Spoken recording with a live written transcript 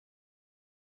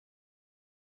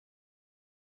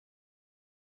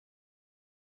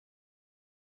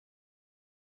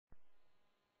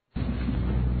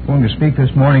going to speak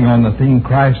this morning on the theme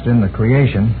Christ in the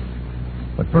creation.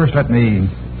 But first let me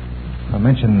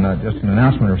mention just an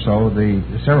announcement or so.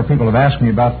 Several people have asked me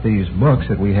about these books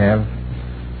that we have.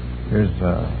 There's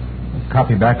a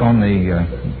copy back on the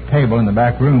table in the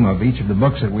back room of each of the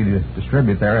books that we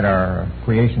distribute there at our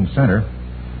Creation Center.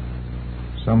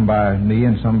 Some by me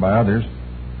and some by others.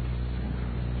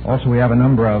 Also, we have a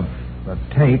number of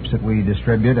tapes that we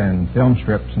distribute and film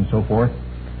strips and so forth.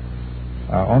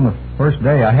 On the first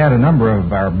day, I had a number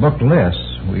of our book lists.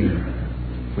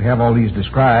 We have all these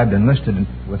described and listed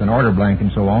with an order blank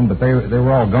and so on, but they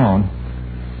were all gone.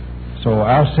 So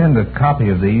I'll send a copy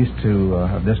of these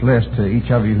this list to each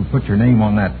of you who put your name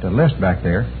on that list back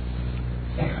there.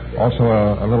 Also,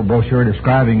 a little brochure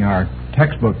describing our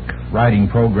textbook writing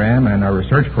program and our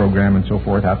research program and so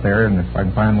forth out there. And if I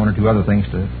can find one or two other things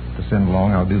to send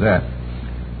along, I'll do that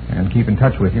and keep in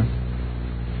touch with you.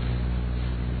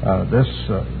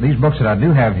 These books that I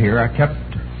do have here, I kept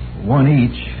one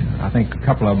each. I think a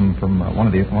couple of them from one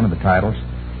of the titles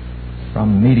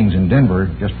from meetings in Denver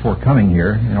just before coming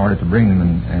here, in order to bring them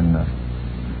and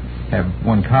have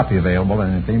one copy available.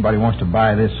 And if anybody wants to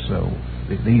buy these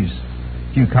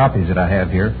few copies that I have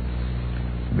here,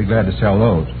 I'd be glad to sell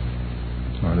those.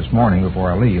 This morning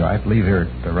before I leave, I have to leave here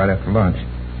right after lunch.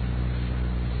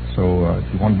 So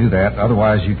if you want to do that,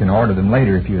 otherwise you can order them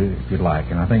later if you'd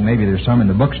like. And I think maybe there's some in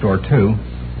the bookstore too.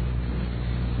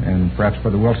 And perhaps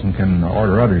Brother Wilson can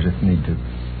order others if need to.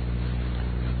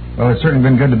 Well, it's certainly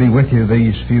been good to be with you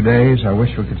these few days. I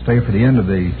wish we could stay for the end of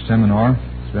the seminar.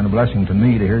 It's been a blessing to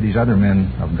me to hear these other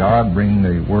men of God bring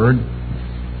the Word.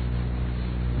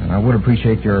 And I would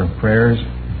appreciate your prayers.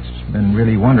 It's been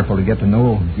really wonderful to get to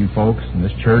know you folks in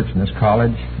this church and this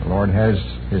college. The Lord has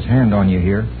His hand on you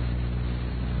here.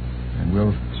 And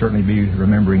we'll certainly be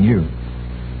remembering you.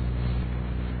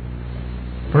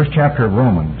 First chapter of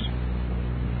Romans.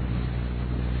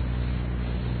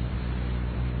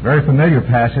 Very familiar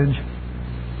passage.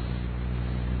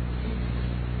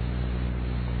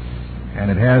 And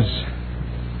it has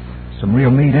some real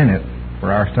meat in it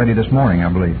for our study this morning, I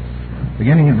believe.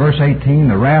 Beginning in verse 18,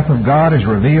 the wrath of God is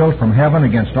revealed from heaven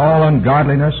against all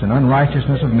ungodliness and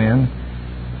unrighteousness of men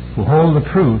who hold the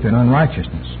truth in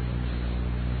unrighteousness.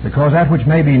 Because that which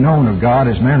may be known of God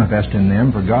is manifest in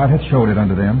them, for God hath showed it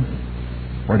unto them.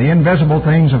 For the invisible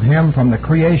things of Him from the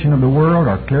creation of the world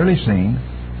are clearly seen,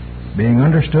 being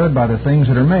understood by the things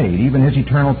that are made, even His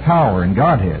eternal power and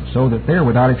Godhead, so that they're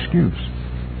without excuse.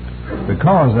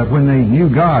 Because that when they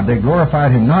knew God, they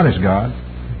glorified Him not as God,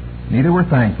 neither were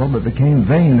thankful, but became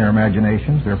vain in their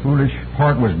imaginations. Their foolish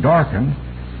heart was darkened.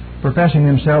 Professing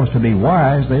themselves to be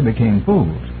wise, they became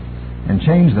fools, and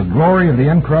changed the glory of the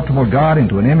incorruptible God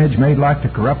into an image made like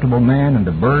the corruptible man, and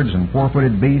to birds and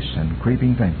four-footed beasts and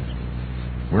creeping things.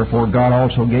 Wherefore God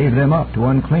also gave them up to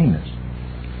uncleanness,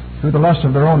 through the lust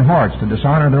of their own hearts, to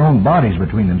dishonor their own bodies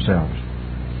between themselves,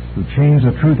 who changed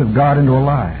the truth of God into a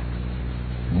lie,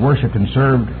 and worshipped and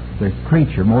served the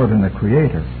creature more than the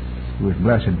Creator, who is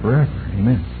blessed forever.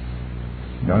 Amen.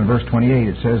 Now in verse 28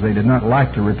 it says, they did not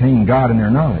like to retain God in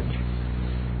their knowledge.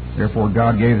 Therefore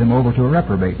God gave them over to a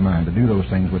reprobate mind to do those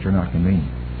things which are not convenient.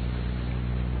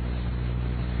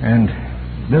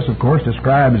 And this, of course,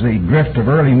 describes the drift of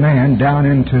early man down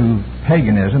into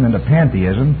paganism, into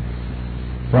pantheism,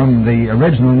 from the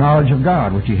original knowledge of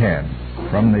God which he had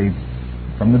from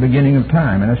the beginning of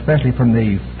time, and especially from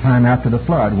the time after the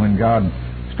flood, when God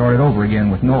started over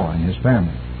again with Noah and his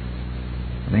family.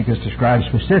 I think this describes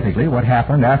specifically what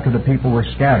happened after the people were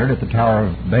scattered at the Tower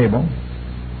of Babel.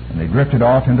 And they drifted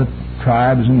off into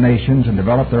tribes and nations and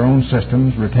developed their own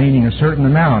systems, retaining a certain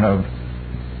amount of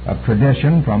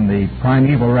tradition from the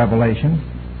primeval revelation,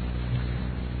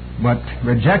 but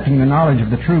rejecting the knowledge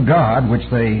of the true God, which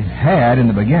they had in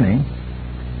the beginning.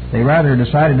 They rather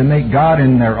decided to make God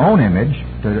in their own image,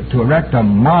 to erect a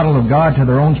model of God to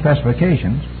their own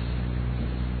specifications.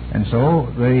 And so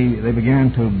they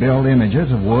began to build images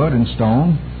of wood and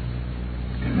stone.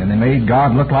 And they made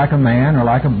God look like a man, or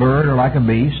like a bird, or like a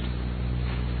beast,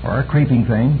 or a creeping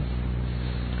thing.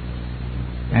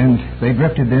 And they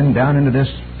drifted then down into this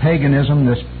paganism,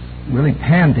 this really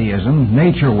pantheism,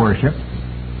 nature worship,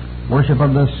 worship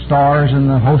of the stars and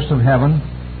the hosts of heaven,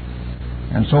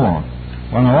 and so on.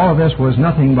 Well, now all of this was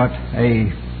nothing but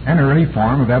an early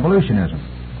form of evolutionism.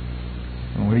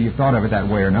 I don't know whether you've thought of it that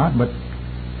way or not, but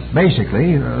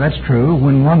basically, that's true.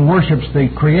 When one worships the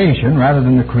creation rather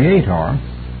than the Creator,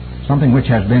 something which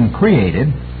has been created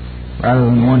rather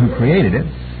than the one who created it,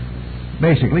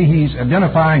 basically he's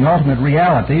identifying ultimate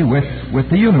reality with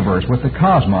the universe, with the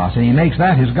cosmos, and he makes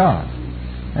that his God.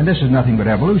 And this is nothing but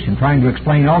evolution, trying to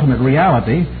explain ultimate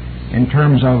reality in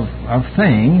terms of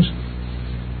things.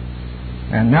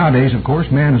 And nowadays, of course,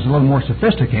 man is a little more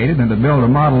sophisticated than to build a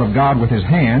model of God with his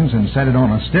hands and set it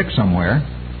on a stick somewhere.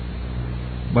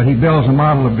 But he builds a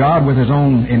model of God with his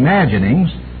own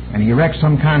imaginings, and he erects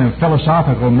some kind of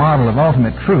philosophical model of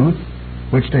ultimate truth,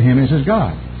 which to him is his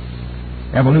God.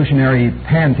 Evolutionary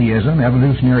pantheism,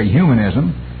 evolutionary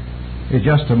humanism, is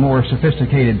just a more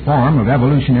sophisticated form of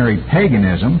evolutionary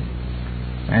paganism.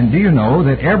 And do you know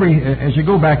that as you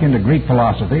go back into Greek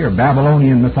philosophy or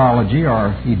Babylonian mythology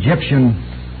or Egyptian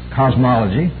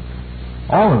cosmology,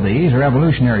 all of these are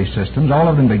evolutionary systems. All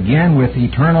of them begin with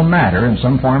eternal matter in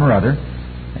some form or other,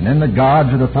 and then the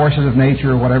gods or the forces of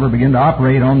nature or whatever begin to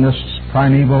operate on this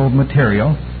primeval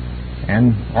material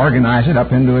and organize it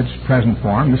up into its present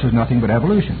form. This is nothing but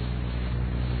evolution.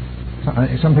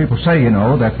 Some people say,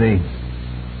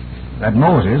 that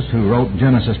Moses, who wrote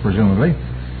Genesis presumably,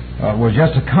 was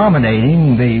just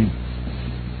accommodating the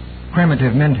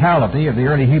primitive mentality of the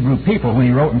early Hebrew people when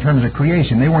he wrote in terms of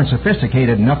creation. They weren't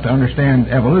sophisticated enough to understand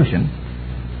evolution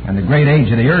and the great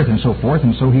age of the earth and so forth,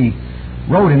 and so he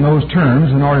wrote in those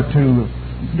terms in order to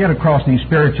get across these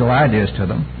spiritual ideas to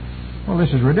them. Well,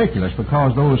 this is ridiculous,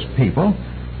 because those people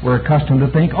were accustomed to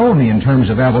think only in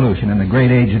terms of evolution and the great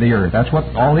age of the earth. That's what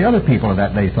all the other people of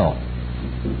that day thought.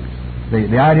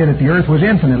 The idea that the earth was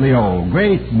infinitely old,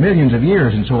 great millions of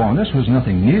years and so on, this was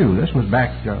nothing new. This was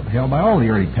held by all the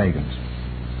early pagans.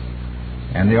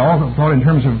 And they all thought in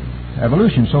terms of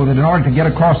evolution, so that in order to get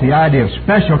across the idea of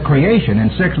special creation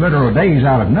in 6 literal days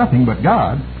out of nothing but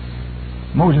God,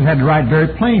 Moses had to write very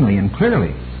plainly and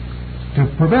clearly to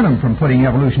prevent them from putting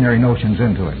evolutionary notions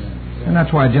into it. And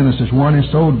that's why Genesis 1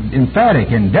 is so emphatic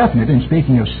and definite in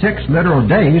speaking of 6 literal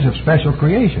days of special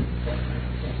creation.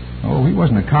 Oh, he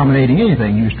wasn't accommodating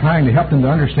anything. He was trying to help them to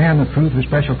understand the truth of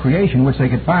special creation, which they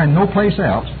could find no place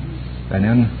else than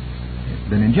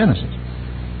in Genesis.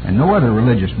 And no other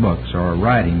religious books or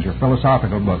writings or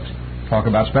philosophical books talk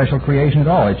about special creation at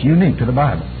all. It's unique to the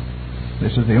Bible.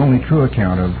 This is the only true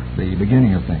account of the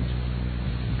beginning of things.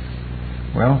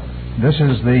 Well, this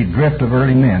is the drift of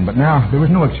early men. But now, there was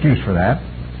no excuse for that.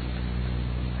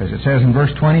 As it says in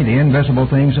verse 20, the invisible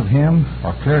things of Him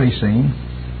are clearly seen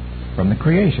from the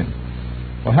creation.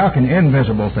 Well, how can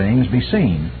invisible things be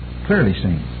seen, clearly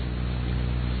seen?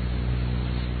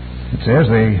 It says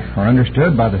they are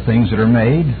understood by the things that are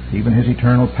made, even His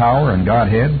eternal power and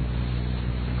Godhead.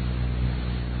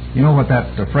 You know what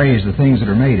the phrase, the things that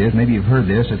are made, is? Maybe you've heard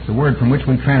this. It's the word from which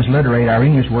we transliterate our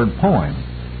English word poem.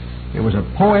 It was a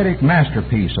poetic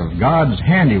masterpiece of God's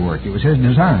handiwork. It was His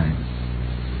design.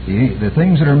 The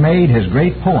things that are made, His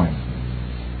great poem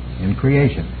in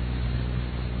creation.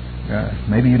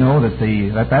 Maybe you know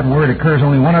that word occurs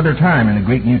only one other time in the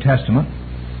Greek New Testament.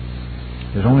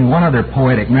 There's only one other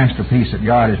poetic masterpiece that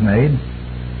God has made.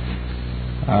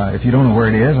 If you don't know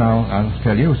where it is, I'll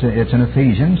tell you. It's in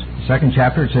Ephesians. The 2nd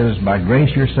chapter, it says, by grace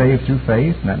you're saved through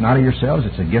faith, and that not of yourselves,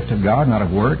 it's a gift of God, not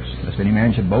of works, lest any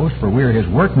man should boast, for we are His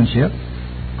workmanship,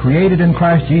 created in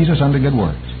Christ Jesus unto good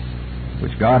works,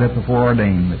 which God hath before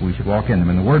ordained that we should walk in them.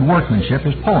 And the word workmanship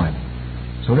is poem.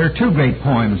 So there are two great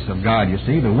poems of God, you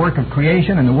see, the work of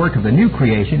creation and the work of the new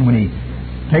creation, when He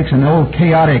takes an old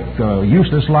chaotic,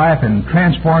 useless life and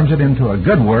transforms it into a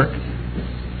good work,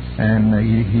 and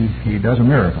he does a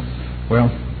miracle. Well,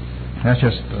 that's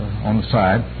just on the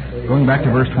side. Going back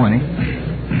to verse 20.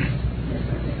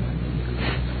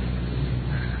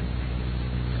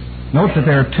 Note that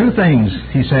there are two things,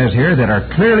 he says here, that are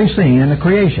clearly seen in the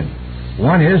creation.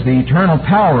 One is the eternal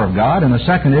power of God, and the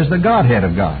second is the Godhead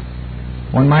of God.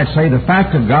 One might say the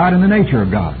fact of God and the nature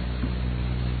of God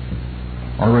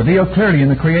are revealed clearly in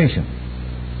the creation,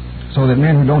 so that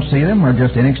men who don't see them are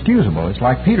just inexcusable. It's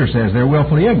like Peter says, they're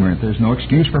willfully ignorant. There's no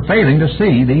excuse for failing to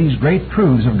see these great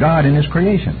truths of God in His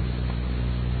creation.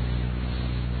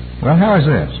 Well, how is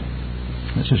this?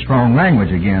 This is strong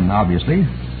language again, obviously.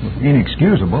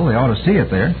 Inexcusable, they ought to see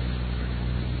it there.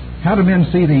 How do men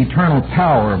see the eternal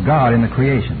power of God in the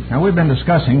creation? Now, we've been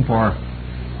discussing for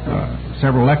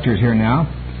several lectures here now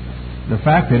the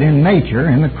fact that in nature,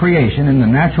 in the creation, in the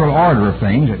natural order of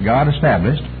things that God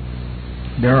established,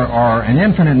 there are an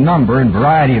infinite number and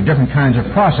variety of different kinds of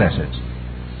processes.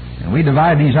 And we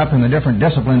divide these up in the different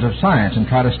disciplines of science and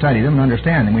try to study them and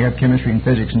understand them. We have chemistry and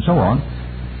physics and so on.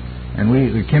 And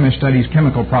the chemist studies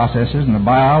chemical processes, and the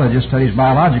biologist studies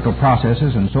biological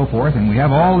processes and so forth. And we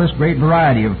have all this great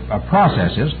variety of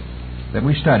processes that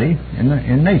we study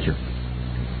in nature.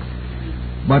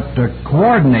 But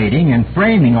coordinating and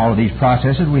framing all of these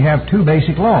processes, we have two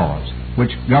basic laws which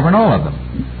govern all of them.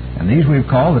 And these we've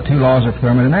called the two laws of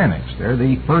thermodynamics. They're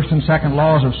the first and second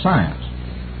laws of science.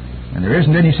 And there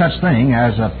isn't any such thing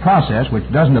as a process which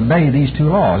doesn't obey these two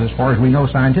laws as far as we know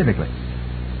scientifically.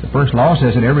 The first law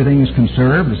says that everything is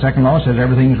conserved. The second law says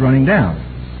everything is running down.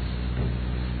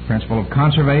 The principle of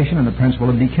conservation and the principle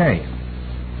of decay.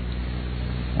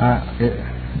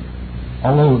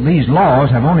 Although these laws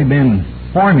have only been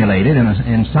formulated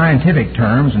in scientific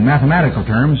terms and mathematical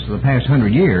terms for the past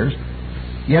 100 years,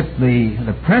 yet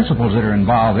the principles that are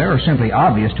involved there are simply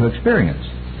obvious to experience.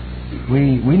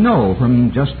 We know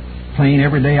from just plain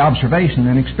everyday observation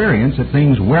and experience that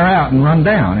things wear out and run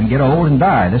down and get old and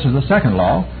die. This is the second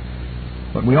law.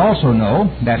 But we also know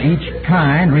that each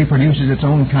kind reproduces its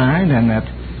own kind, and that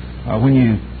when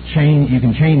you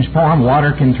can change form.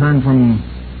 Water can turn from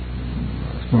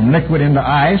liquid into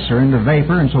ice or into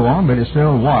vapor and so on, but it's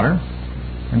still water.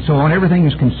 And so on, everything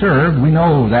is conserved. We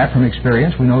know that from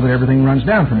experience. We know that everything runs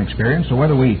down from experience. So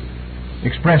whether we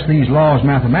express these laws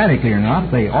mathematically or not,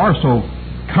 they are so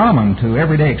common to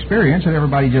everyday experience that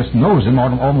everybody just knows them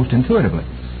almost intuitively.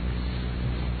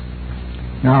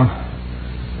 Now,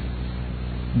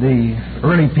 the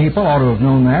early people ought to have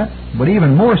known that, but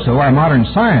even more so, our modern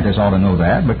scientists ought to know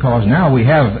that, because now we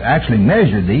have actually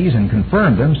measured these and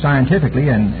confirmed them scientifically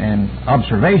and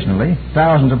observationally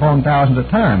thousands upon thousands of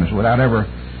times without ever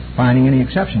finding any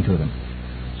exception to them.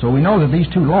 So we know that these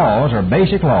two laws are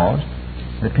basic laws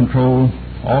that control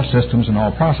all systems and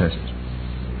all processes.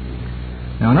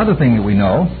 Now, another thing that we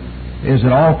know is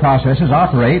that all processes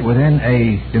operate within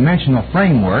a dimensional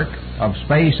framework of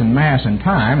space and mass and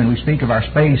time, and we speak of our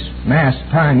space, mass,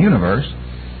 time universe.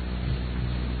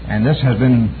 And this has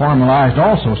been formalized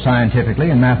also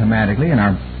scientifically and mathematically in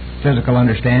our physical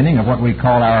understanding of what we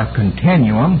call our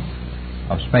continuum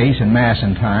of space and mass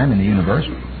and time in the universe.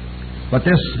 But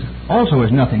this also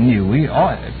is nothing new.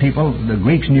 The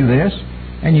Greeks knew this,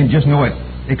 and you just know it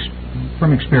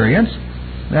from experience,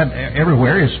 that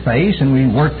everywhere is space, and we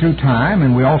work through time,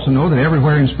 and we also know that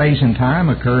everywhere in space and time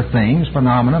occur things,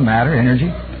 phenomena, matter,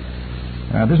 energy.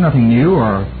 There's nothing new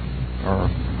or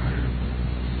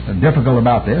difficult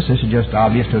about this. This is just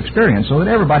obvious to experience, so that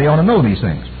everybody ought to know these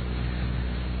things.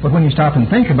 But when you stop and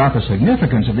think about the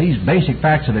significance of these basic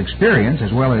facts of experience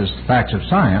as well as facts of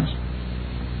science,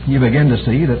 you begin to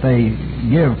see that they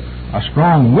give a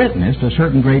strong witness to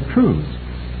certain great truths.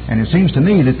 And it seems to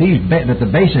me that that the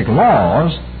basic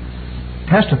laws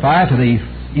testify to the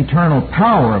eternal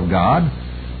power of God,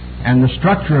 and the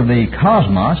structure of the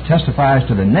cosmos testifies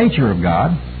to the nature of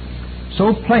God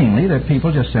so plainly that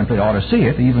people just simply ought to see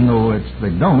it, even though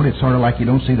they don't. It's sort of like you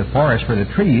don't see the forest for the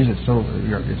trees.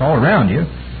 It's all around you,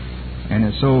 and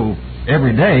it's so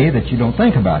every day that you don't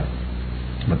think about it.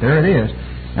 But there it is.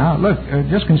 Now, look,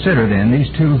 just consider then these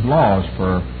two laws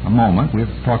for a moment. We've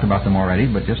talked about them already,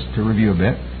 but just to review a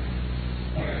bit.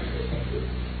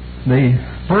 The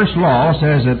first law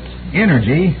says that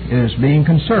energy is being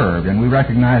conserved, and we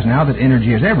recognize now that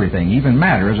energy is everything. Even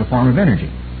matter is a form of energy.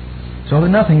 So that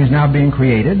nothing is now being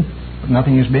created, but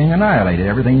nothing is being annihilated.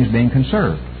 Everything is being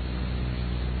conserved.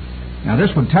 Now, this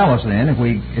would tell us then,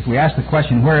 if we ask the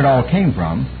question where it all came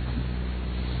from,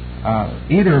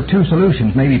 either of two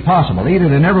solutions may be possible. Either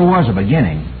there never was a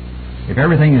beginning. If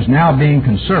everything is now being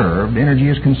conserved, energy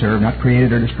is conserved, not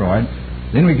created or destroyed,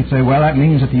 then we could say, well, that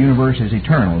means that the universe is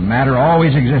eternal. Matter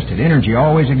always existed. Energy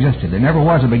always existed. There never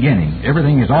was a beginning.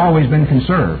 Everything has always been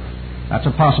conserved. That's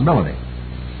a possibility.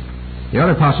 The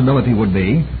other possibility would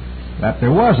be that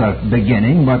there was a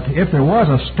beginning, but if there was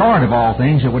a start of all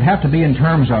things, it would have to be in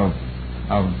terms of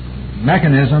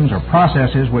mechanisms or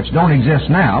processes which don't exist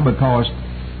now, because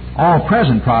all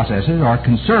present processes are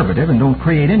conservative and don't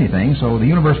create anything, so the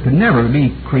universe could never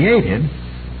be created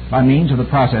by means of the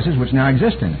processes which now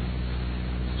exist in it.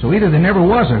 So either there never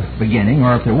was a beginning,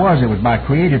 or if there was, it was by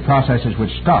created processes which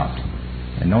stopped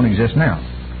and don't exist now.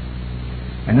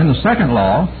 And then the second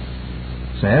law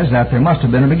says that there must have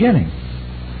been a beginning,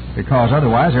 because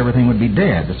otherwise everything would be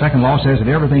dead. The second law says that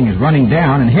everything is running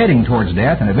down and heading towards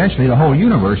death, and eventually the whole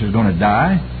universe is going to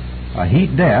die, a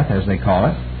heat death, as they call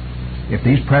it. If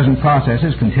these present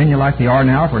processes continue like they are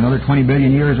now for another 20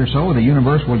 billion years or so, the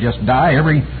universe will just die.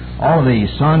 All of the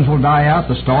suns will die out,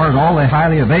 the stars, all the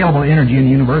highly available energy in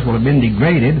the universe will have been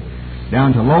degraded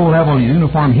down to low-level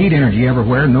uniform heat energy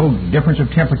everywhere, no difference of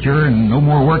temperature, and no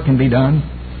more work can be done.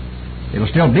 It'll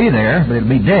still be there, but it'll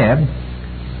be dead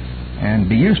and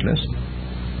be useless.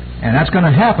 And that's going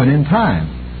to happen in time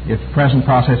if present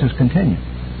processes continue.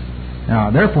 Now,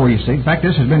 therefore, you see, in fact,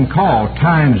 this has been called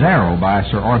time's arrow by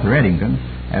Sir Arthur Eddington.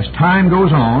 As time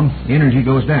goes on, energy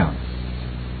goes down.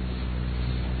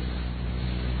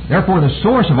 Therefore, the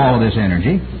source of all of this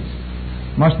energy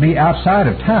must be outside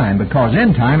of time, because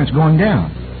in time it's going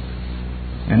down.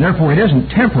 And therefore, it isn't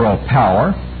temporal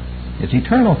power It's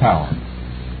eternal power.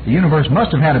 The universe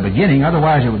must have had a beginning,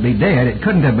 otherwise it would be dead. It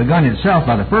couldn't have begun itself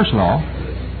by the first law.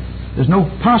 There's no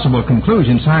possible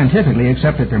conclusion scientifically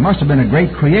except that there must have been a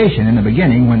great creation in the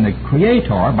beginning when the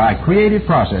Creator, by creative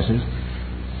processes,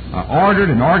 ordered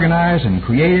and organized and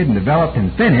created and developed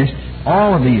and finished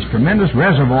all of these tremendous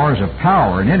reservoirs of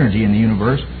power and energy in the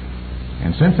universe.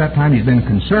 And since that time He's been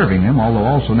conserving them, although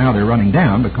also now they're running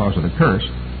down because of the curse.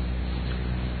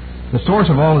 The source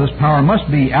of all of this power must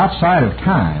be outside of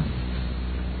time.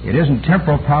 It isn't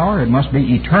temporal power, it must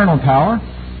be eternal power.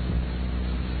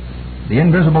 The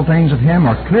invisible things of Him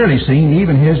are clearly seen,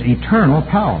 even His eternal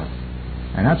power.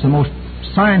 And that's the most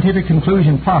scientific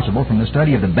conclusion possible from the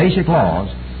study of the basic laws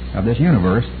of this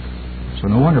universe. So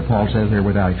no wonder Paul says they're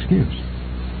without excuse.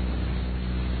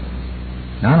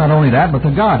 Now, not only that, but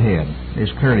the Godhead is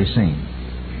clearly seen.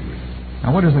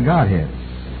 Now, what is the Godhead?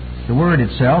 The word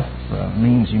itself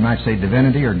means, you might say,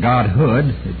 divinity or godhood.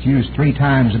 It's used 3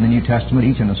 times in the New Testament,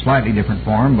 each in a slightly different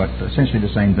form, but essentially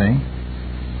the same thing.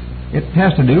 It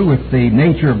has to do with the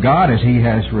nature of God as He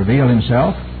has revealed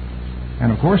Himself.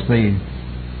 And, of course, the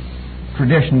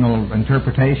traditional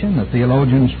interpretation, the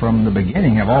theologians from the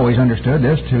beginning have always understood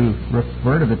this to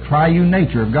refer to the triune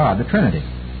nature of God, the Trinity.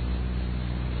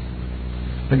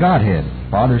 The Godhead,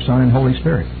 Father, Son, and Holy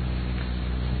Spirit.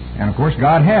 And, of course,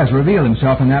 God has revealed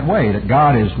Himself in that way, that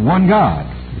God is one God,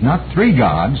 not 3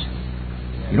 gods.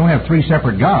 You don't have 3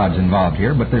 separate gods involved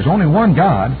here, but there's only one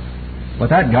God. But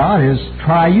that God is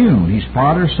triune. He's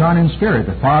Father, Son, and Spirit.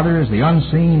 The Father is the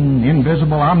unseen,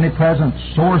 invisible, omnipresent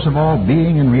source of all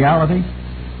being and reality.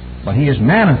 But He is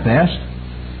manifest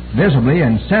visibly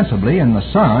and sensibly in the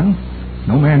Son.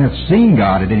 No man hath seen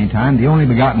God at any time. The only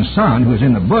begotten Son, who is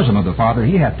in the bosom of the Father,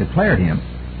 He hath declared Him.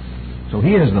 So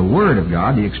He is the Word of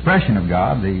God, the expression of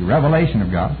God, the revelation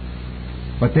of God.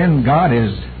 But then God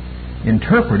is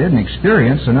interpreted and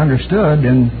experienced and understood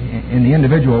in the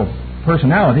individual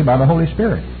personality by the Holy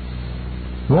Spirit,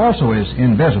 who also is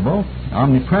invisible,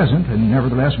 omnipresent, and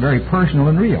nevertheless very personal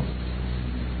and real.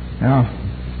 Now,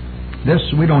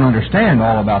 we don't understand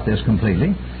all about this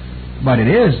completely, but it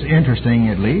is interesting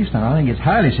at least, and I think it's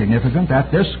highly significant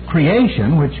that this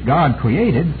creation which God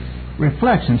created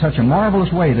reflects in such a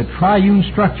marvelous way the triune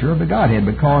structure of the Godhead,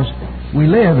 because we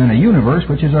live in a universe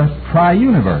which is a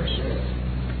tri-universe.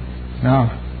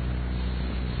 Now,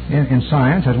 in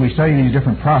science, as we study these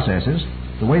different processes,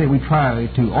 the way that we try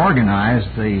to organize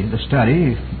the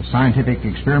study, the scientific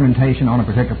experimentation on a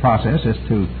particular process, is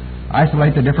to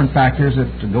isolate the different factors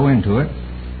that go into it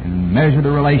and measure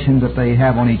the relations that they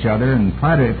have on each other and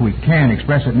try to, if we can,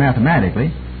 express it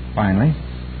mathematically, finally.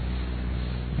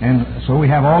 And so we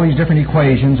have all these different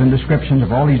equations and descriptions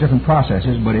of all these different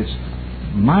processes, but it's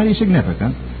mighty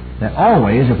significant that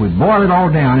always, if we boil it all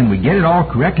down and we get it all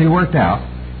correctly worked out,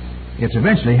 it's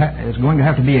eventually it's going to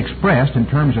have to be expressed in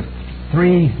terms of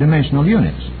 3-dimensional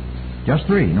units. Just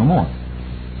 3, no more.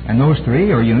 And those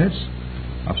 3 are units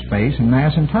of space and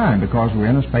mass and time, because we're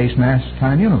in a space, mass,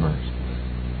 time universe.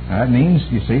 Now that means,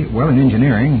 you see, well, in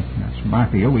engineering, that's my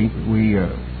field, we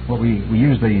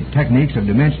use the techniques of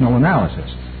dimensional analysis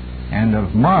and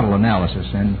of model analysis.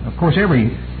 And, of course,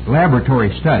 every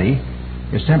laboratory study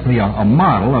is simply a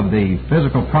model of the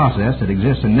physical process that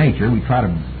exists in nature. We try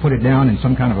to put it down in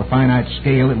some kind of a finite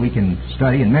scale that we can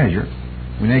study and measure.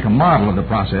 We make a model of the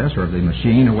process or of the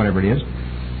machine or whatever it is.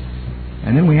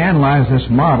 And then we analyze this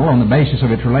model on the basis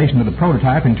of its relation to the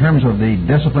prototype in terms of the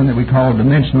discipline that we call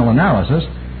dimensional analysis.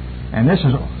 And this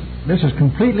is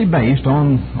completely based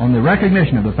on the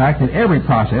recognition of the fact that every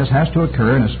process has to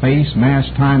occur in a space, mass,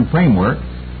 time framework.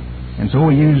 And so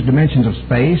we use dimensions of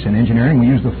space. In engineering, we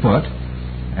use the foot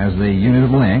as the unit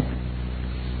of length,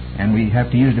 and we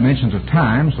have to use dimensions of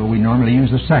time, so we normally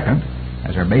use the second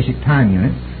as our basic time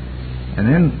unit. And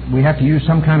then we have to use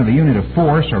some kind of a unit of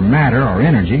force or matter or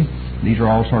energy. These are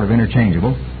all sort of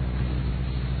interchangeable.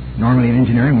 Normally in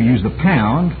engineering we use the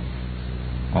pound,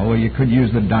 although you could use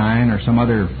the dyne or some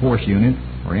other force unit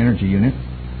or energy unit.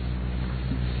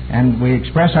 And we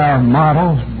express our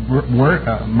model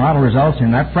results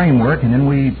in that framework, and then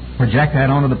we project that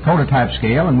onto the prototype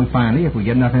scale, and we finally, if we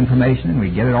get enough information and we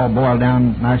get it all boiled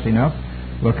down nicely enough,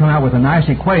 we'll come out with a nice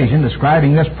equation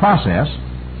describing this process,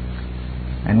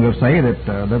 and we'll say that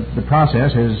the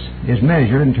process is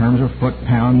measured in terms of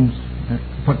foot-pound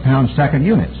second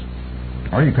units.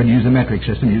 Or you could use the metric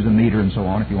system, use the meter and so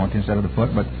on if you want to instead of the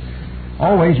foot, but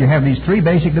always you have these 3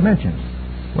 basic dimensions.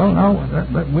 Well, no,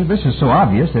 this is so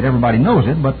obvious that everybody knows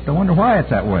it, but I wonder why it's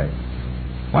that way.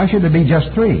 Why should there be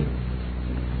just 3?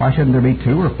 Why shouldn't there be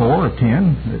 2 or 4 or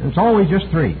 10? It's always just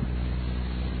 3.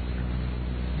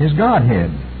 His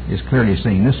Godhead is clearly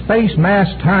seen. The space, mass,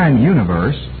 time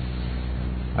universe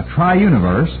a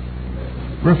tri-universe,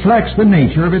 reflects the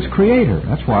nature of its creator.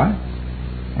 That's why.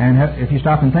 And if you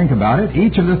stop and think about it,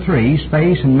 each of the three,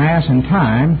 space and mass and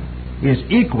time, is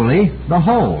equally the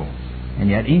whole. And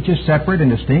yet each is separate and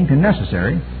distinct and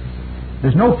necessary.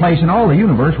 There's no place in all the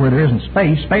universe where there isn't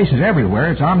space. Space is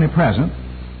everywhere. It's omnipresent.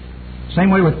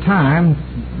 Same way with time.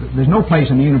 There's no place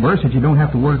in the universe that you don't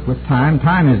have to work with time.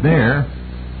 Time is there.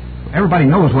 Everybody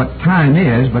knows what time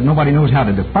is, but nobody knows how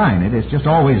to define it. It's just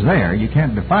always there. You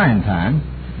can't define time,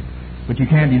 but you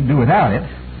can't do without it.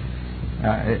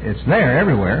 It's there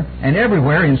everywhere. And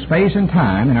everywhere in space and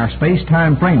time, in our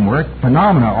space-time framework,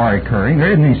 phenomena are occurring.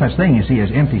 There isn't any such thing, you see, as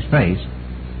empty space.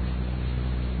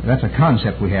 That's a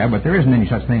concept we have, but there isn't any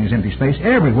such thing as empty space.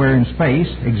 Everywhere in space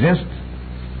exists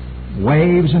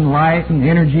waves and light and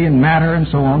energy and matter and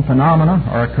so on. Phenomena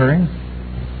are occurring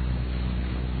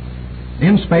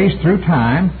in space through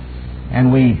time,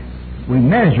 and we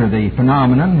measure the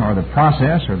phenomenon or the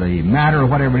process or the matter or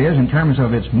whatever it is in terms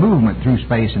of its movement through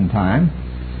space and time.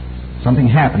 Something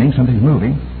happening, something's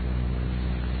moving.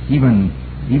 Even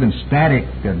static,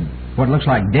 what looks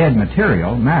like dead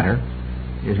material, matter,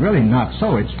 is really not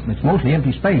so. It's mostly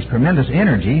empty space. Tremendous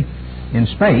energy in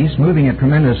space, moving at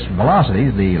tremendous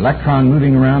velocities, the electron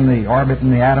moving around the orbit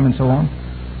and the atom and so on,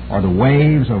 or the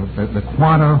waves of the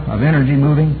quanta of energy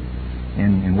moving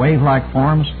in wave-like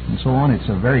forms and so on. It's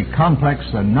a very complex,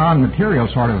 non-material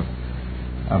sort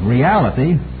of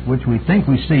reality, which we think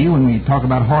we see when we talk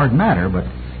about hard matter, but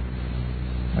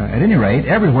at any rate,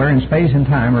 everywhere in space and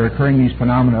time are occurring these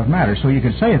phenomena of matter. So you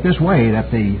could say it this way,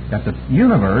 that the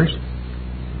universe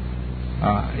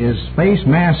is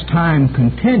space-mass-time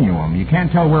continuum. You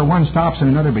can't tell where one stops and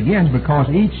another begins because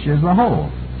each is the whole.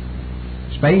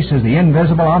 Space is the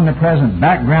invisible, omnipresent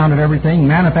background of everything,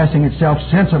 manifesting itself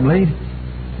sensibly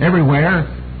everywhere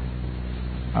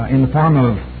in the form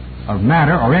of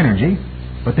matter or energy,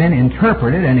 but then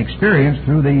interpreted and experienced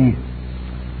through the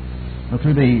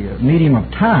medium of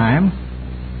time.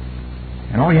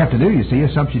 And all you have to do, you see,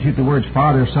 is substitute the words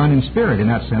Father, Son, and Spirit in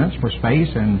that sentence for space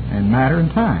and matter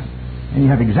and time. And you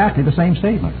have exactly the same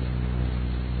statement.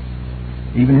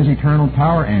 Even His eternal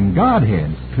power and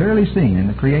Godhead clearly seen in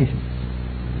the creation.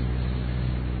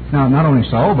 Now, not only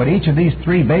so, but each of these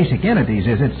three basic entities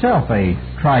is itself a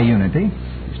triunity.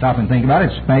 You stop and think about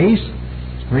it. Space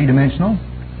is three-dimensional.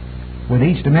 With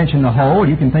each dimension the whole,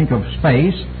 you can think of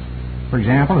space, for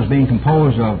example, as being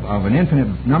composed of an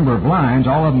infinite number of lines,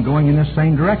 all of them going in this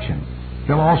same direction.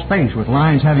 Fill all space with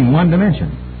lines having one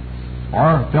dimension.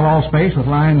 Or fill all space with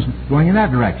lines going in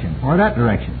that direction or that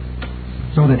direction.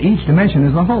 So that each dimension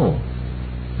is the whole.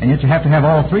 And yet you have to have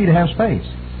all three to have space.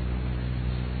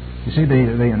 You see,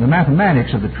 the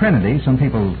mathematics of the Trinity, some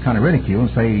people kind of ridicule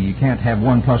and say you can't have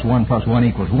 1 plus 1 plus 1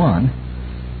 equals 1.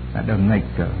 That doesn't make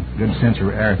good sense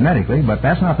arithmetically, but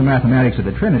that's not the mathematics of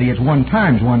the Trinity. It's 1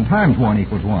 times 1 times 1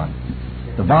 equals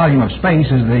 1. The volume of space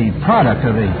is the product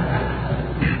of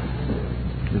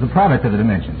the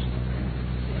dimensions.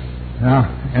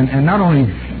 And not only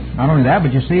that,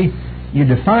 but you see, you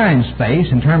define space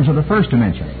in terms of the first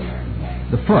dimension,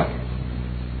 the foot.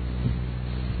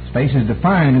 Space is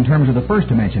defined in terms of the first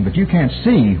dimension, but you can't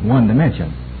see one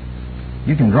dimension.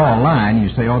 You can draw a line and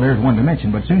you say, oh, there's one dimension,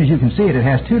 but as soon as you can see it, it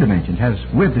has two dimensions. It has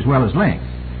width as well as length.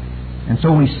 And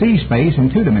so we see space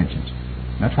in two dimensions.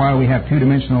 That's why we have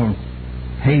two-dimensional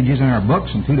pages in our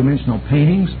books and two-dimensional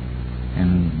paintings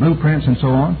and blueprints and so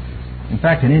on. In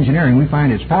fact, in engineering, we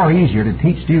find it's far easier to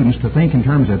teach students to think in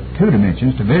terms of two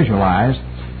dimensions, to visualize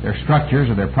their structures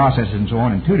or their processes and so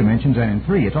on in two dimensions than in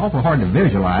three. It's awful hard to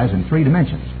visualize in three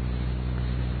dimensions.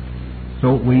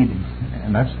 So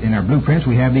and that's in our blueprints,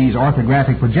 we have these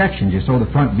orthographic projections. You saw the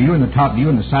front view and the top view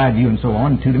and the side view and so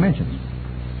on in two dimensions.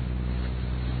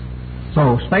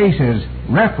 So space is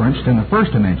referenced in the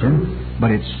first dimension, but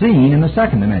it's seen in the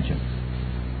second dimension.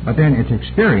 But then it's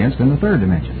experienced in the third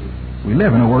dimension. We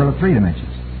live in a world of three dimensions.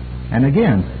 And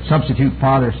again, substitute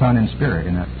Father, Son, and Spirit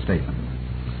in that statement.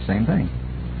 Same thing.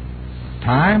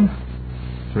 Time,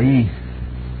 threefold.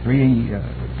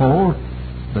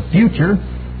 The future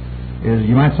is,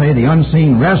 you might say, the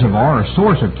unseen reservoir or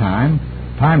source of time.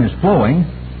 Time is flowing,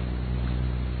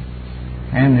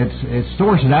 and it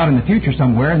stores it out in the future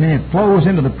somewhere, and then it flows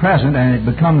into the present, and it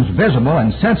becomes visible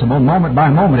and sensible moment by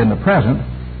moment in the present,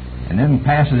 and then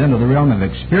passes into the realm of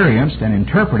experienced and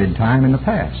interpreted time in the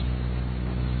past.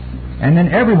 And then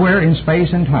everywhere in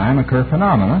space and time occur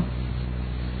phenomena.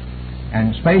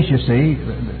 And space, you see,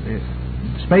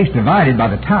 space divided by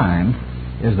the time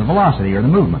is the velocity or the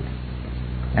movement.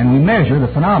 And we measure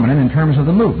the phenomenon in terms of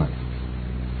the movement,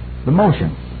 the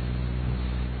motion.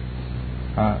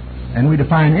 And we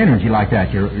define energy like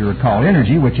that. You recall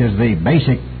energy, which is the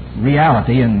basic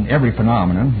reality in every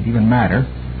phenomenon, even matter.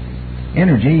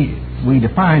 Energy we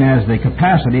define as the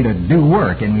capacity to do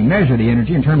work, and we measure the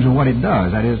energy in terms of what it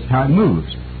does, that is, how it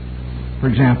moves. For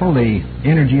example, the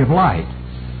energy of light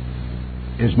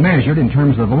is measured in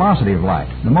terms of the velocity of light,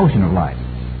 the motion of light.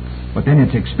 But then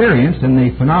it's experienced in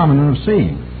the phenomenon of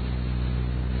seeing.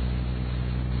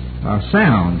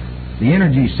 Sound,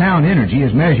 sound energy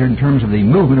is measured in terms of the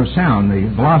movement of sound, the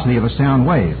velocity of a sound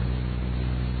wave.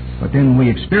 But then we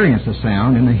experience the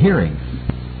sound in the hearing,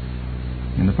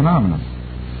 in the phenomenon.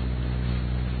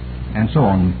 And so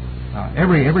on.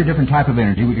 Every different type of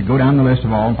energy, we could go down the list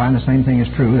of all and find the same thing is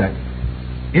true, that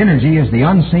energy is the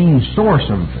unseen source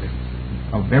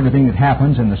of everything that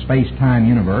happens in the space-time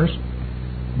universe,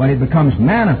 but it becomes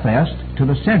manifest to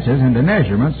the senses and the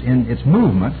measurements in its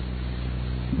movement,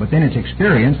 but then it's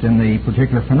experienced in the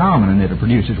particular phenomenon that it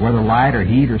produces, whether light or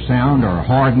heat or sound or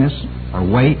hardness or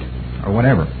weight or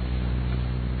whatever.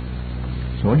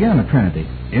 So again, a trinity.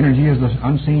 Energy is the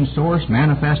unseen source,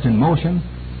 manifest in motion,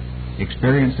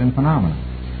 experienced in phenomena.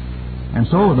 And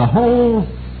so the whole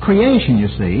creation, you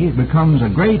see, becomes a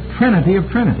great trinity of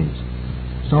trinities,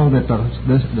 so that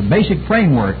the basic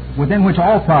framework within which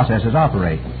all processes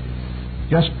operate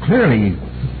just clearly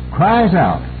cries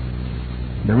out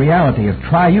the reality of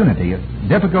triunity.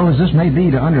 Difficult as this may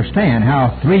be to understand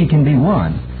how three can be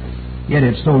one, yet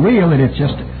it's so real that it's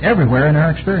just everywhere in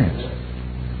our experience.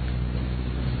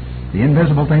 The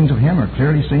invisible things of Him are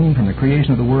clearly seen from the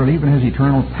creation of the world, even His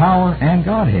eternal power and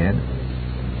Godhead,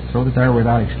 so that they're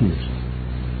without excuse.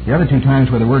 The other two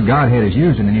times where the word Godhead is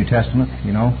used in the New Testament,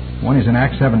 one is in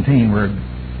Acts 17, where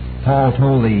Paul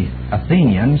told the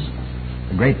Athenians,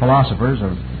 the great philosophers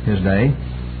of his day,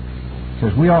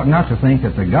 says, "We ought not to think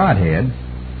that the Godhead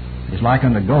is like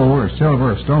unto gold or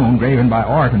silver or stone graven by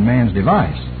art and man's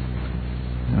device."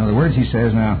 In other words, he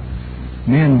says, now,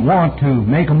 men want to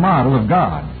make a model of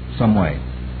God some way.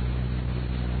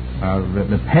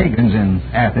 The pagans in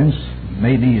Athens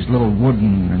made these little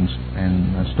wooden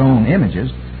and stone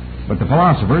images, but the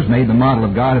philosophers made the model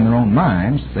of God in their own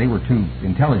minds. They were too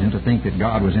intelligent to think that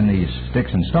God was in these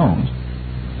sticks and stones,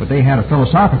 but they had a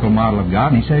philosophical model of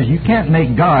God, and he says you can't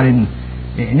make God in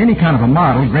any kind of a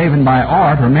model graven by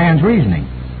art or man's reasoning,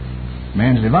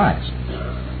 man's device.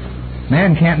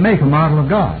 Man can't make a model of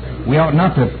God. We ought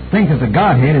not to think that the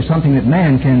Godhead is something that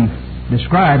man can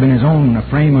describe in his own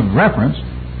frame of reference,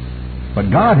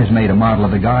 but God has made a model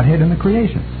of the Godhead in the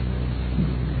creation.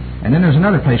 And then there's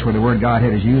another place where the word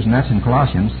Godhead is used, and that's in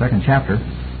Colossians, 2nd chapter,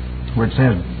 where it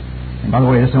says, and by the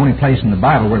way, this is the only place in the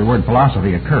Bible where the word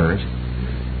philosophy occurs,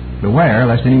 "Beware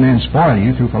lest any man spoil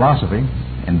you through philosophy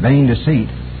and vain deceit,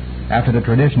 after the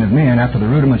tradition of men, after the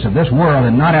rudiments of this world,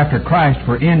 and not after Christ,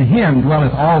 for in Him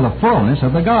dwelleth all the fullness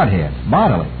of the Godhead,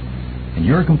 bodily, and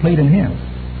you're complete in Him,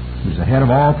 who's the head of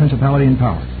all principality and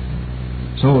power."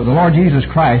 So the Lord Jesus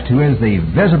Christ, who is the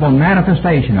visible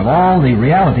manifestation of all the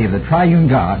reality of the triune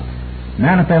God,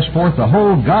 manifests forth the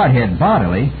whole Godhead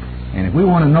bodily, and if we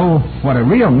want to know what a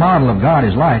real model of God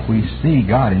is like, we see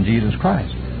God in Jesus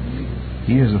Christ.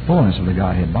 He is the fullness of the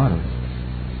Godhead bodily.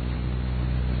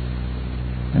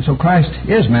 And so Christ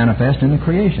is manifest in the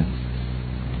creation.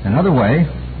 Another way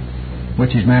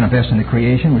which is manifest in the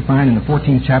creation we find in the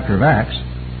 14th chapter of Acts,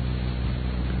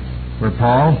 where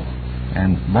Paul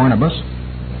and Barnabas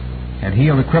had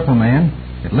healed a crippled man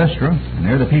at Lystra, and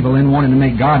there the people then wanted to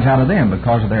make gods out of them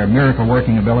because of their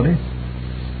miracle-working ability.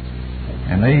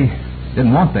 And they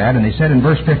didn't want that, and they said in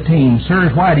verse 15,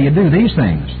 "Sirs, why do you do these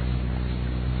things?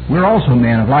 We're also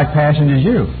men of like passions as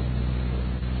you.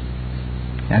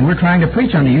 And we're trying to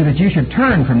preach unto you that you should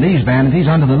turn from these vanities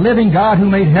unto the living God who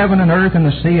made heaven and earth and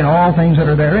the sea and all things that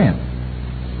are therein,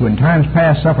 who in times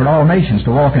past suffered all nations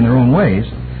to walk in their own ways.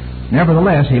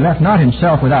 Nevertheless, He left not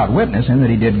Himself without witness in that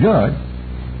He did good,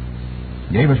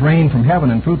 gave us rain from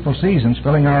heaven and fruitful seasons,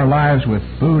 filling our lives with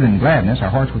food and gladness, our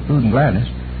hearts with food and gladness."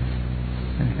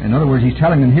 In other words, he's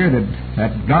telling them here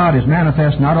that God is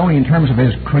manifest not only in terms of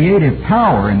His creative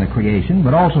power in the creation,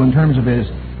 but also in terms of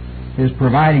His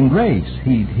providing grace.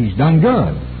 He's done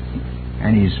good,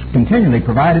 and He's continually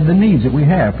provided the needs that we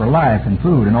have for life and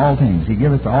food and all things. He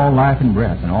giveth to all life and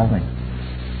breath and all things.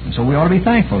 And so we ought to be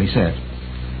thankful, he says,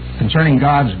 concerning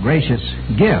God's gracious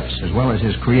gifts as well as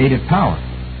His creative power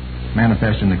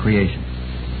manifest in the creation.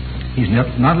 He's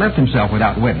not left Himself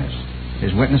without witness.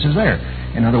 His witness is there.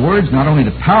 In other words, not only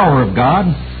the power of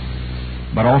God,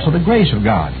 but also the grace of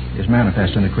God is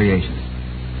manifest in the creation.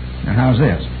 Now, how's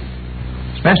this?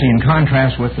 Especially in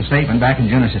contrast with the statement back in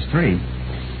Genesis 3,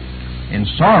 "In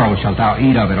sorrow shalt thou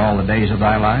eat of it all the days of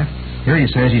thy life." Here He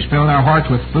says He's filled our hearts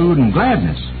with food and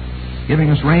gladness, giving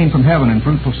us rain from heaven and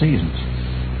fruitful seasons.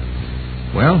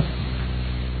 Well,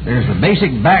 there's a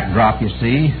basic backdrop, you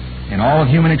see, in all of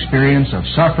human experience of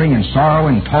suffering and sorrow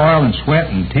and toil and sweat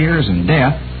and tears and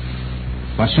death.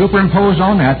 But superimposed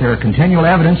on that, there are continual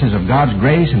evidences of God's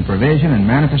grace and provision and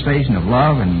manifestation of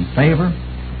love and favor.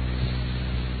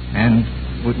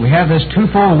 And we have this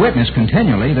twofold witness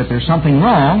continually that there's something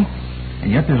wrong,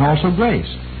 and yet there's also grace.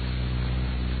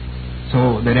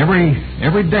 So that every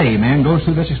day man goes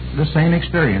through this same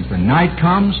experience. The night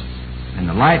comes, and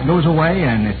the light goes away,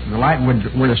 and if the light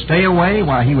were to stay away,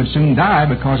 why, he would soon die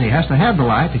because he has to have the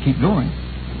light to keep going.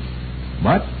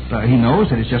 But he knows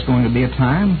that it's just going to be a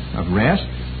time of rest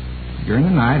during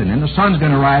the night, and then the sun's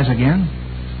going to rise again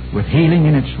with healing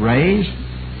in its rays,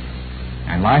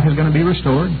 and life is going to be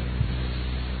restored.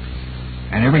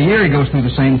 And every year he goes through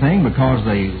the same thing because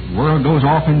the world goes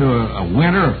off into a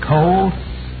winter of cold,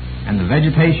 and the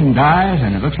vegetation dies,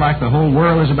 and it looks like the whole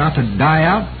world is about to die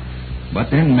out. But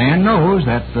then man knows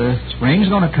that the spring's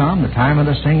going to come, the time of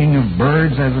the singing of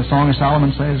birds, as the Song of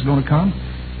Solomon says, is going to come.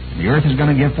 The earth is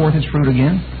going to give forth its fruit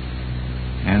again,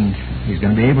 and he's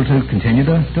going to be able to continue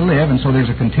to live. And so there's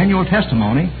a continual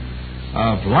testimony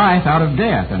of life out of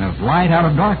death and of light out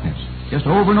of darkness, just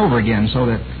over and over again, so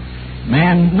that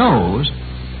man knows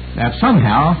that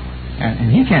somehow,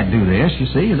 and he can't do this, you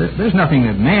see, there's nothing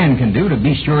that man can do to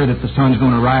be sure that the sun's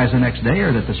going to rise the next day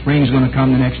or that the spring's going to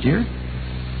come the next year.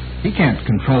 He can't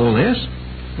control this.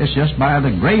 It's just by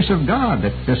the grace of God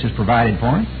that this is provided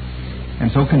for him. And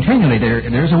so continually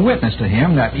there's a witness to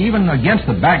him that even against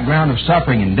the background of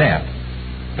suffering and death,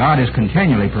 God is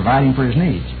continually providing for his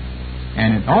needs.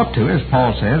 And it ought to, as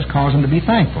Paul says, cause him to be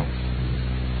thankful.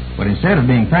 But instead of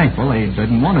being thankful, they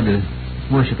didn't want to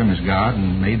worship him as God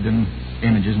and made them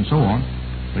images and so on.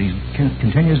 But he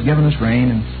continues giving us rain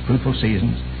and fruitful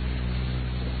seasons.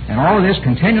 And all of this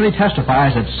continually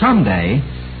testifies that someday,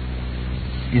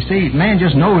 you see, man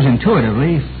just knows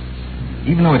intuitively,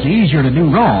 even though it's easier to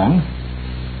do wrong,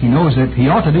 he knows that he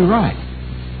ought to do right.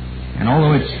 And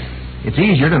although it's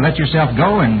easier to let yourself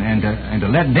go and to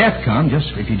let death come, just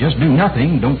if you just do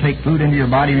nothing, don't take food into your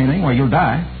body or anything, well, you'll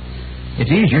die.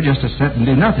 It's easier just to sit and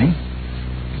do nothing.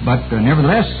 But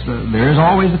nevertheless, there is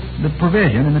always the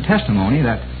provision and the testimony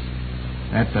that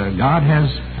God has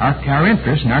our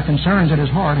interests and our concerns at his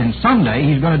heart, and someday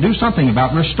he's going to do something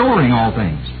about restoring all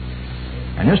things.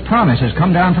 And this promise has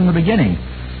come down from the beginning.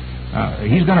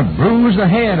 He's going to bruise the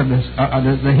head of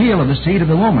the heel of the seed of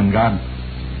the woman, God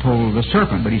told the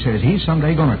serpent, but he says he's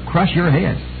someday going to crush your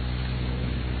head.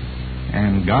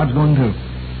 And God's going to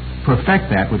perfect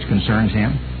that which concerns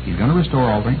him. He's going to restore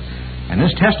all things. And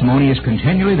this testimony is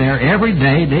continually there every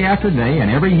day, day after day,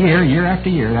 and every year, year after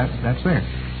year. That's there.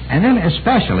 And then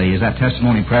especially is that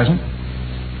testimony present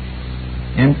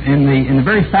in the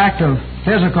very fact of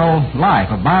physical life,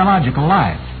 of biological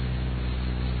life.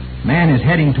 Man is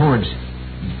heading towards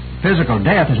physical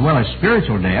death as well as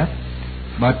spiritual death,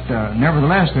 but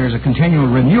nevertheless there's a continual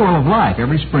renewal of life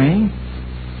every spring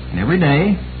and every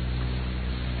day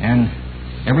and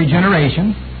every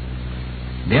generation.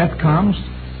 Death comes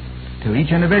to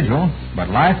each individual, but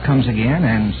life comes again,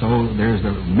 and so there's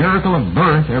the miracle of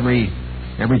birth every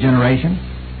generation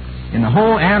in the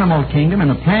whole animal kingdom, in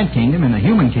the plant kingdom, in the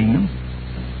human kingdom.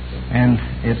 And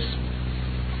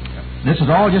this is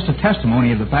all just a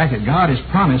testimony of the fact that God has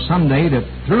promised someday that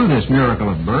through this miracle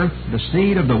of birth, the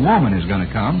seed of the woman is going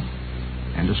to come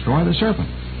and destroy the serpent.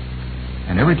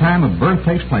 And every time a birth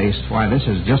takes place, why, this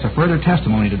is just a further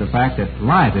testimony to the fact that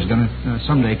life is going to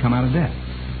someday come out of death.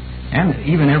 And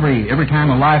even every time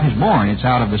a life is born, it's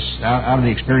out of the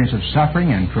experience of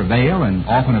suffering and travail and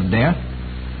often of death.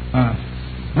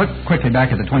 Look quickly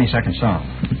back at the 22nd Psalm.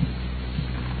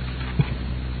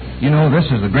 You know, this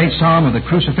is the great psalm of the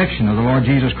crucifixion of the Lord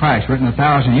Jesus Christ, written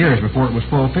 1,000 years before it was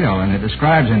fulfilled, and it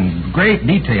describes in great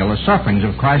detail the sufferings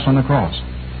of Christ on the cross.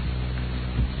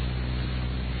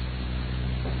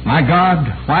 My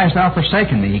God, why hast thou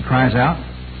forsaken me? He cries out.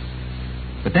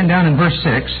 But then down in verse 6,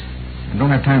 I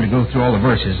don't have time to go through all the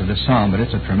verses of this psalm, but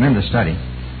it's a tremendous study.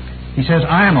 He says,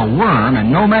 I am a worm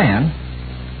and no man,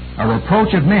 a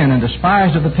reproach of men and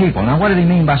despised of the people. Now, what did he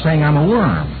mean by saying I'm a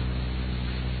worm?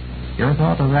 You ever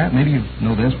thought of that? Maybe you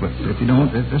know this, but if you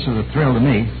don't, this is a thrill to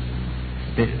me.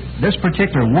 This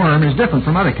particular worm is different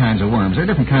from other kinds of worms. There are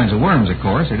different kinds of worms, of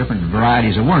course. There are different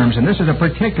varieties of worms, and this is a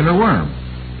particular worm.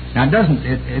 Now,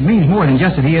 it means more than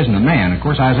just that he isn't a man. Of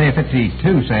course, Isaiah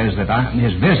 52 says that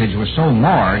his visage was so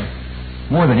marred,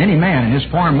 more than any man, in his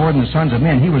form more than the sons of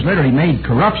men. He was literally made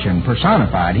corruption,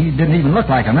 personified. He didn't even look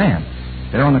like a man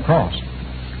there on the cross.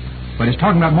 But he's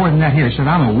talking about more than that here. He said,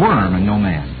 I'm a worm and no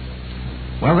man.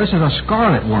 Well, this is a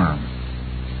scarlet worm.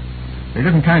 There are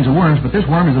different kinds of worms, but this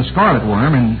worm is a scarlet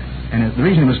worm, and And the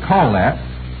reason it was called that,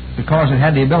 because it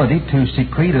had the ability to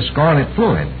secrete a scarlet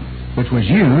fluid, which was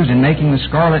used in making the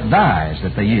scarlet dyes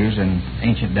that they used in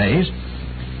ancient days.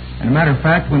 And a matter of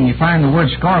fact, when you find the word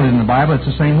scarlet in the Bible, it's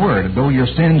the same word. Though your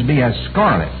sins be as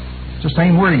scarlet. It's the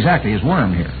same word exactly as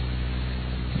worm here.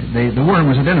 The worm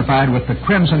was identified with the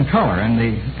crimson color, and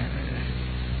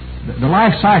the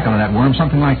life cycle of that worm,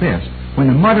 something like this. When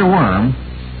the mother worm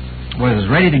was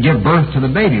ready to give birth to the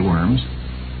baby worms,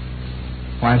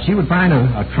 why, she would find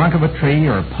a trunk of a tree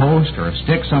or a post or a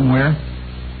stick somewhere,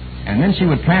 and then she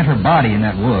would plant her body in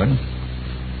that wood,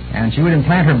 and she would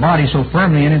implant her body so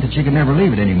firmly in it that she could never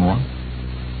leave it anymore.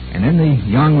 And then the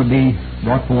young would be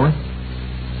brought forth,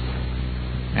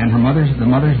 and the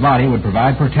mother's body would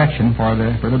provide protection for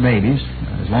the babies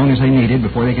as long as they needed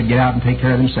before they could get out and take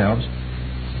care of themselves.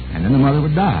 And then the mother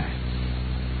would die.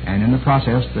 And in the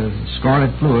process, the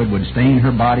scarlet fluid would stain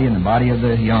her body and the body of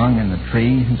the young and the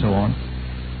tree and so on.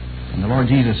 And the Lord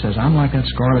Jesus says, I'm like that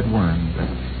scarlet worm.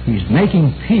 He's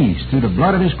making peace through the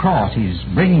blood of His cross. He's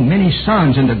bringing many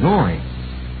sons into glory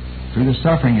through the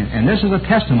suffering. And this is a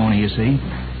testimony, you see,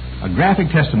 a graphic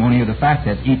testimony of the fact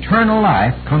that eternal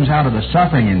life comes out of the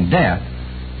suffering and death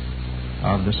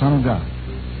of the Son of God.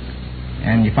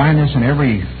 And you find this in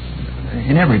every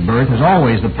birth. There's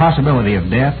always the possibility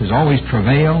of death. There's always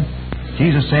travail.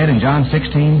 Jesus said in John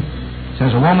 16,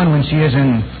 says, a woman when she is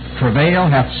in travail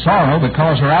hath sorrow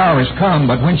because her hour is come,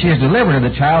 but when she is delivered of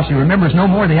the child, she remembers no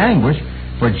more the anguish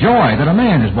for joy that a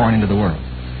man is born into the world.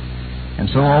 And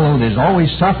so although there's always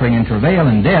suffering and travail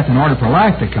and death in order for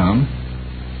life to come,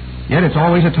 yet it's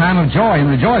always a time of joy and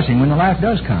rejoicing when the life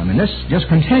does come. And this just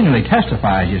continually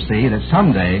testifies, you see, that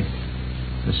someday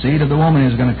the seed of the woman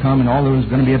is going to come, and although there's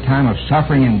going to be a time of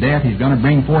suffering and death, He's going to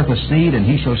bring forth a seed, and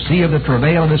he shall see of the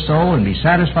travail of his soul and be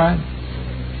satisfied.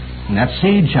 And that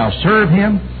seed shall serve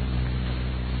him.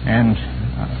 And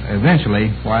eventually,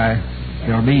 why,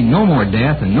 there will be no more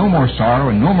death and no more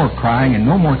sorrow and no more crying and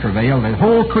no more travail. The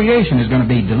whole creation is going to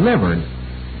be delivered.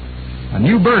 A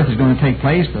new birth is going to take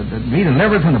place, to be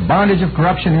delivered from the bondage of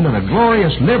corruption into the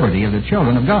glorious liberty of the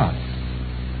children of God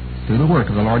through the work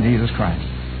of the Lord Jesus Christ.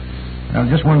 Now,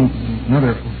 just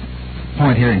another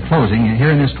point here in closing. Here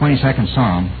in this 22nd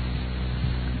Psalm,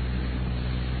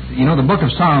 you know, the book of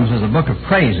Psalms is a book of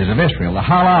praises of Israel, the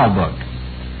Hallel book.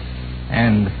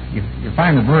 And you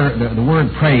find the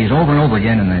word praise over and over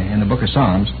again in the book of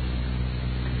Psalms.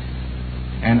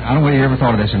 And I don't know whether you ever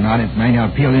thought of this or not. It may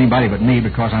not appeal to anybody but me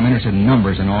because I'm interested in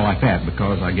numbers and all like that,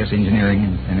 because I guess engineering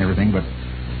and everything. But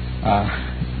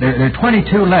there are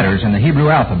 22 letters in the Hebrew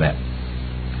alphabet,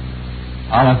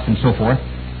 Aleph and so forth.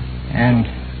 And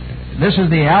this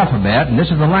is the alphabet, and this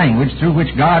is the language through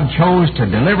which God chose to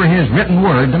deliver His written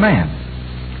word to man.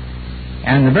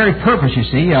 And the very purpose, you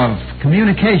see, of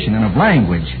communication and of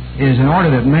language is in order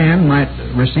that man might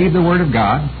receive the Word of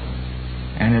God,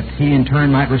 and that he in turn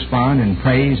might respond in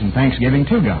praise and thanksgiving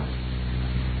to God.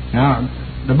 Now,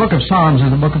 the book of Psalms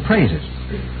is a book of praises.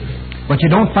 But you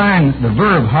don't find the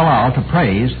verb halal, to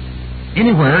praise,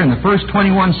 anywhere in the first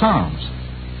 21 Psalms.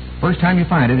 First time you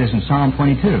find it is in Psalm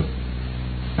 22.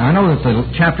 Now, I know that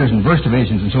the chapters and verse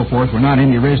divisions and so forth were not in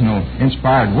the original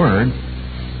inspired Word,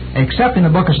 except in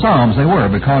the book of Psalms they were,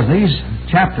 because these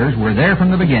chapters were there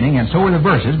from the beginning, and so were the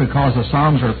verses, because the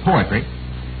Psalms are poetry.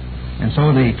 And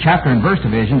so the chapter and verse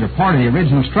divisions are part of the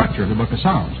original structure of the book of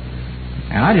Psalms.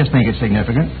 And I just think it's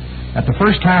significant that the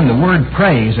first time the word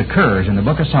praise occurs in the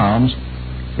book of Psalms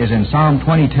is in Psalm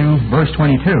 22, verse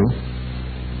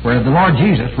 22, where the Lord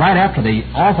Jesus, right after the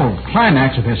awful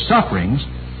climax of His sufferings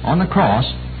on the cross,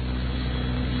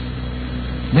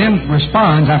 then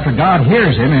responds after God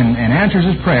hears him and answers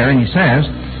his prayer, and he says,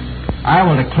 I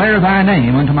will declare thy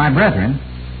name unto my brethren.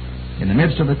 In the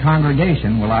midst of the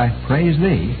congregation will I praise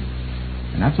thee.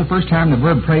 And that's the first time the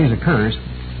verb praise occurs,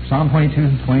 Psalm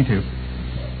 22:22.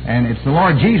 And it's the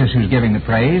Lord Jesus who's giving the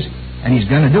praise, and He's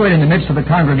going to do it in the midst of the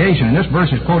congregation. And this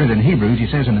verse is quoted in Hebrews.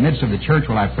 He says, in the midst of the church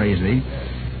will I praise thee.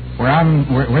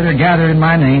 Where they're gathered in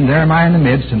my name, there am I in the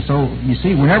midst. And so, you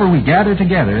see, whenever we gather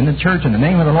together in the church in the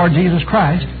name of the Lord Jesus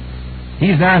Christ,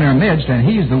 He's there in our midst, and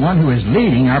He's the one who is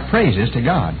leading our praises to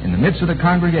God. In the midst of the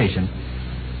congregation,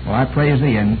 well, I praise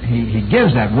Thee. And He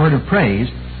gives that word of praise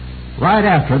right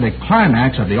after the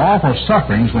climax of the awful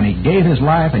sufferings when He gave His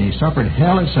life and He suffered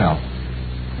hell itself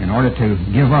in order to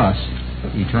give us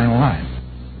eternal life.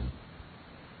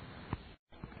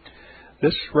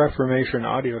 This Reformation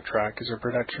audio track is a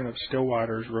production of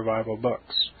Stillwater's Revival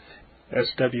Books.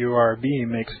 SWRB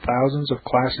makes thousands of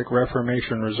classic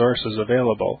Reformation resources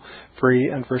available, free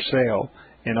and for sale,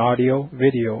 in audio,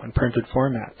 video, and printed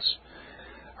formats.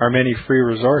 Our many free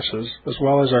resources, as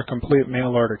well as our complete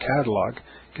mail-order catalog,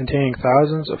 containing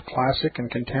thousands of classic and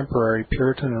contemporary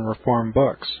Puritan and Reformed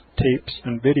books, tapes,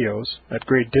 and videos at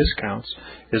great discounts,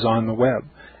 is on the web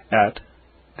at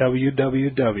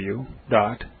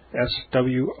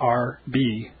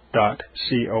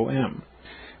www.swrb.com.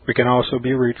 We can also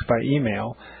be reached by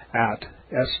email at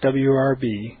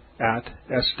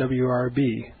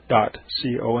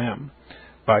swrb@swrb.com,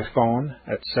 by phone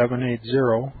at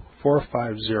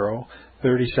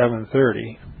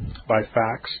 780-450-3730, by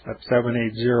fax at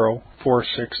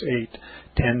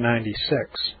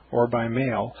 780-468-1096, or by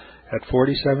mail at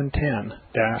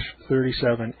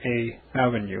 4710-37A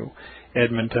Avenue,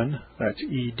 Edmonton, that's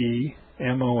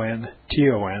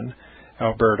Edmonton,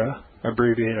 Alberta,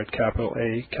 abbreviated capital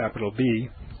A, capital B,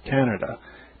 Canada,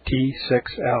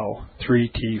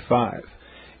 T6L3T5.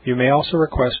 You may also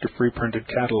request a free printed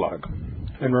catalog.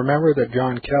 And remember that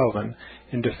John Calvin,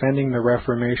 in defending the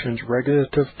Reformation's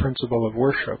regulative principle of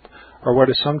worship, or what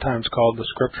is sometimes called the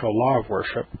scriptural law of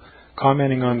worship,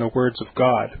 commenting on the words of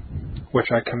God,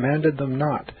 "Which I commanded them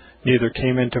not, neither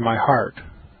came into my heart,"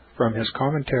 from his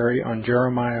commentary on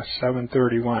Jeremiah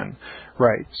 7:31,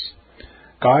 writes,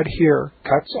 "God here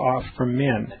cuts off from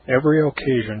men every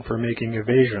occasion for making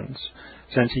evasions,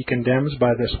 since he condemns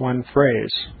by this one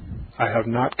phrase, 'I have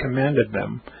not commanded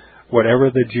them,' whatever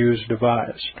the Jews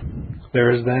devised. There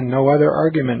is then no other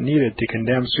argument needed to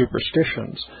condemn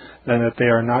superstitions than that they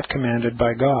are not commanded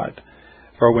by God.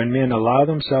 For when men allow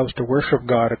themselves to worship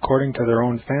God according to their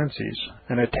own fancies,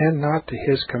 and attend not to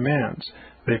his commands,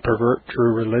 they pervert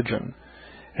true religion.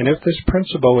 And if this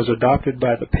principle was adopted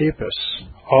by the Papists,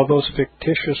 all those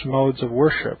fictitious modes of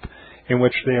worship in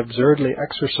which they absurdly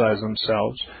exercise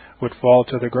themselves would fall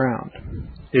to the ground.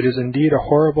 It is indeed a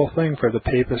horrible thing for the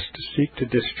Papists to seek to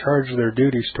discharge their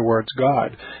duties towards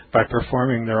God by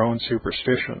performing their own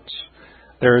superstitions.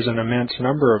 There is an immense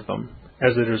number of them,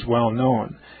 as it is well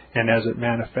known, and as it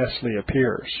manifestly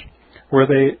appears. Were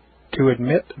they to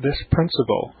admit this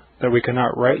principle, that we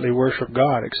cannot rightly worship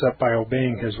God except by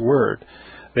obeying his word,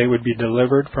 they would be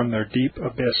delivered from their deep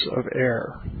abyss of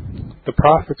error. The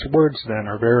prophet's words, then,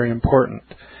 are very important,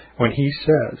 when he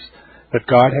says that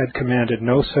God had commanded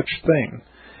no such thing,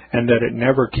 and that it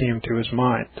never came to his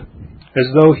mind,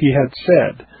 as though he had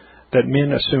said that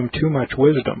men assume too much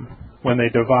wisdom when they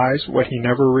devise what he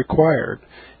never required,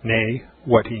 nay,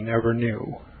 what he never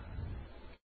knew.